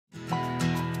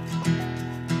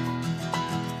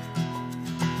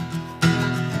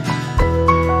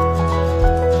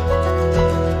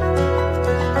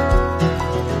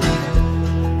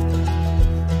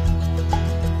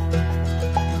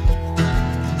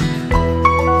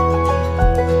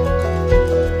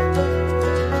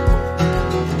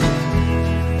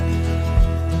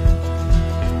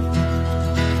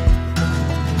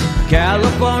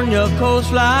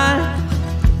coastline,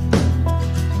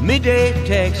 midday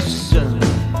Texas sun,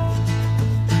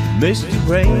 misty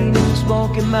rain in the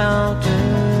Smoky Mountains,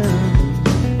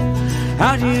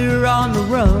 out here on the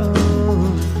run.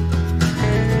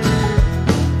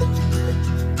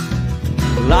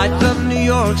 Lights of New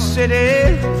York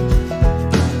City,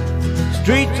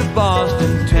 streets of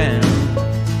Boston town,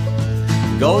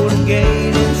 Golden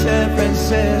Gate in San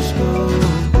Francisco,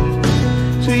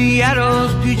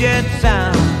 Seattle's Puget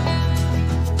Sound.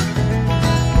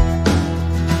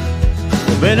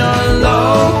 Been a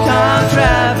long time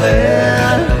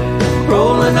traveling,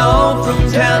 rolling on from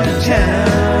town to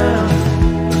town.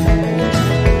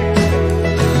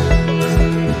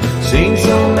 Seen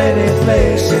so many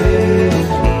places,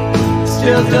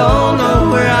 still don't know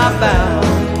where I'm bound.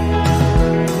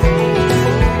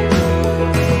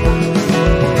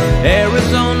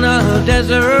 Arizona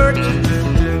desert,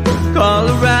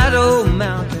 Colorado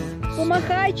mountains.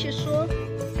 Помахай чи що?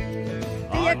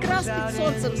 Ти якраз під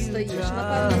сонцем стоїш,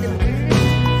 напевно, не буде.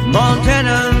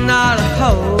 Montana,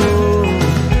 Idaho,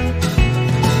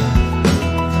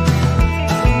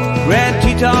 Grand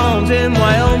Tetons in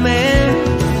Wyoming,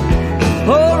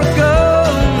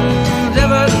 Oregon's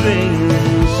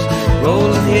evergreens,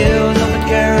 rolling hills up in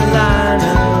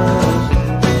Carolina,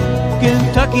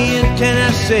 Kentucky and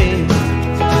Tennessee.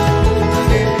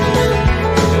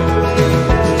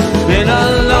 Been a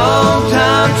long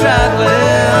time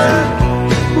traveling,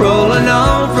 rolling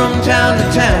on from town to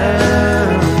town.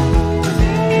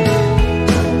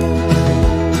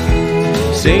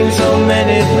 Seen so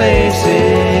many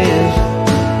places,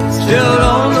 still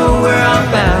don't know where I'm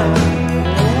bound.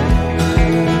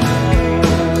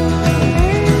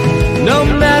 No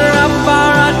matter how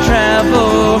far I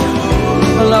travel,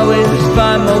 I'll always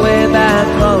find my way back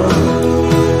home.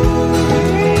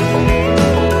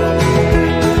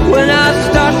 When I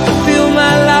start to feel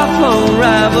my life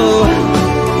unravel,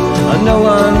 I know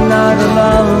I'm not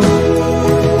alone.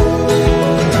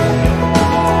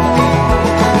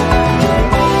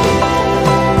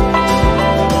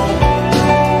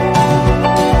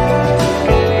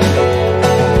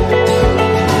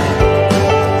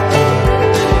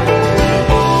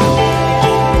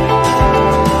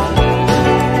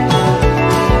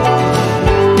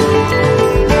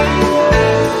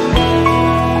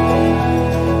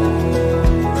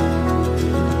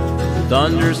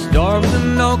 Thunderstorms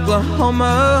in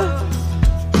Oklahoma,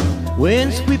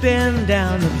 wind sweeping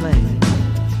down the plain,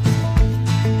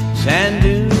 sand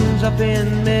dunes up in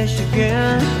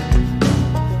Michigan,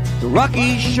 the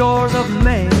rocky shores of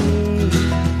Maine,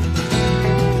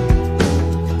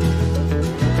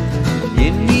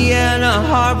 Indiana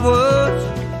hardwoods,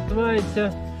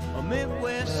 a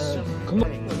Midwest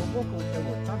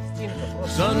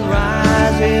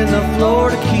sunrise in the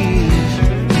Florida Keys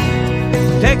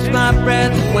takes my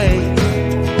breath away.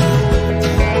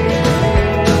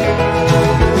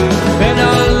 Been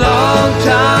a long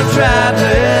time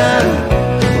traveling,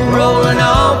 rolling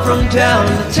on from town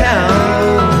to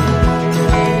town.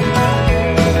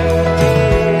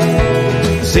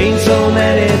 Seen so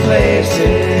many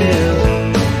places,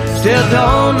 still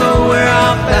don't know where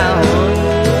I'm bound.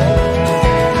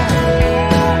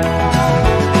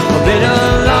 Been a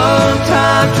long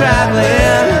time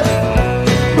traveling,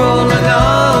 rolling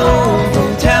on from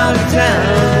town to town.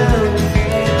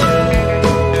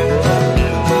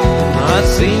 I've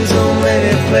seen so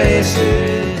many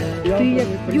places. Ти як,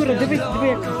 Юра, дивись,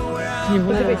 як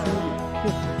снігу, дивись.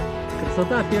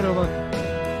 Красота 1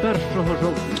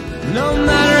 жовтня. No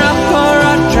matter how far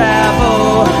I travel,